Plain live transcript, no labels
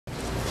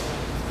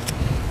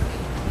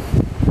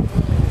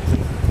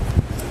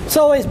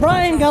So is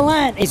Brian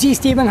Gallant, is he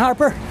Stephen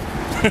Harper?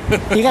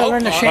 You gotta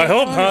learn to shave. I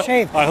hope not.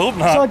 I hope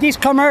not. So these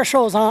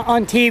commercials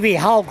on TV,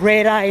 how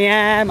great I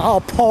am,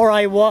 how poor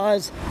I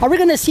was. Are we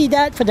gonna see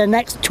that for the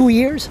next 2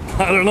 years?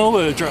 I don't know.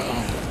 I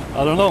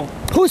don't know.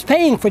 Who's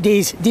paying for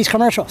these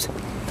commercials?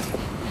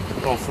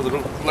 Oh, for the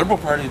Liberal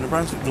Party in New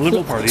Brunswick. The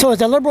Liberal Party. So is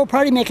the Liberal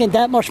Party making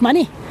that much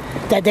money?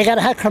 That they gotta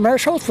have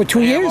commercials for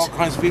 2 years? All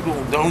kinds of people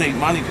donate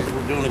money because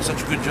we're doing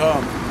such a good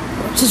job.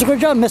 This is a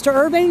good job, Mr.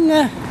 Irving.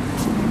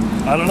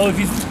 I don't know if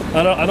he's.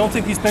 I don't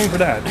think he's paying for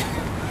that.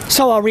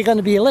 So are we going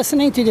to be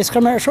listening to this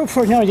commercial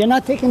for? No, you're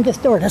not taking this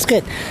door. That's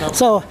good. No.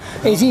 So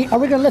is he? Are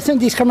we going to listen to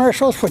these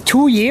commercials for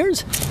 2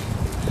 years?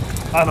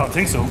 I don't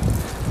think so.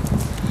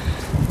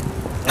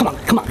 Come on,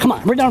 come on, come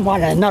on. We don't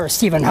want another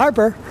Stephen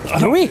Harper,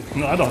 do we?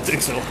 No, I don't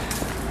think so.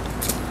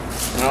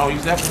 No,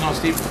 he's definitely not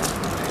Stephen.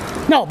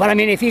 No, but I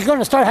mean, if he's going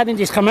to start having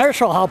these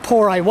commercials, how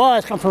poor I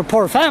was, come from a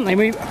poor family,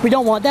 we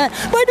don't want that.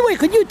 By the way,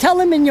 could you tell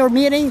him in your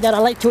meeting that I'd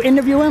like to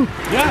interview him?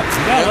 Yeah.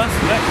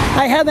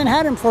 I haven't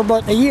had him for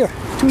about a year,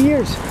 2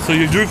 years. So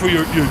you're due for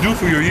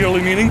your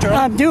yearly meeting, Charlie?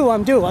 I'm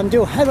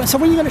due. So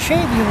when are you going to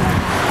shave?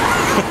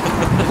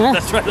 Huh?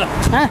 That's right.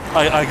 Huh?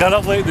 I got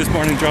up late this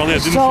morning, Charlie. I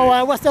didn't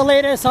So what's the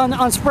latest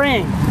on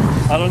spraying?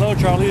 I don't know,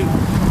 Charlie.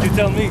 You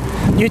tell me.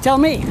 You tell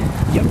me.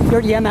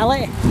 You're the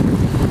MLA.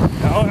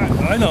 Oh,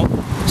 I know.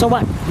 So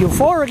what? You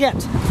for or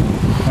against?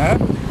 Huh?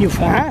 You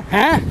for?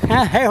 Huh?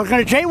 Hey, we're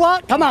gonna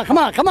jaywalk? Come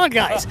on,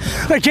 guys.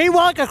 We're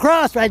jaywalk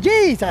across, right?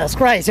 Jesus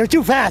Christ, you're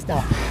too fast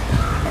now.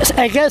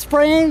 Against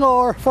spraying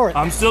or for it?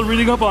 I'm still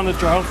reading up on it,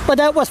 Charles. But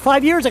that was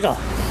 5 years ago.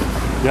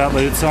 Yeah,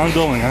 but it's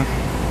ongoing, huh?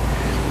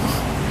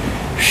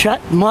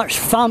 Shut much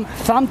femme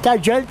ta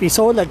gueule puis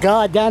sur le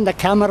gars dans la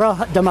caméra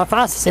de ma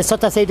face. C'est ça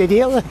que t'essayes de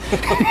dire? Là,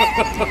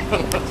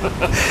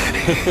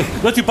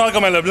 là tu parles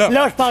comme un Leblanc.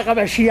 Là, je parle comme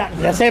un chien.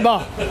 C'est bon.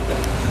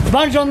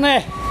 Bonne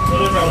journée.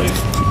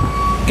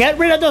 Get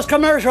rid of those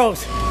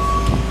commercials.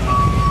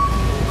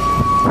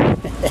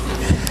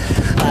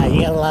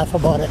 You gotta laugh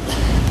about it.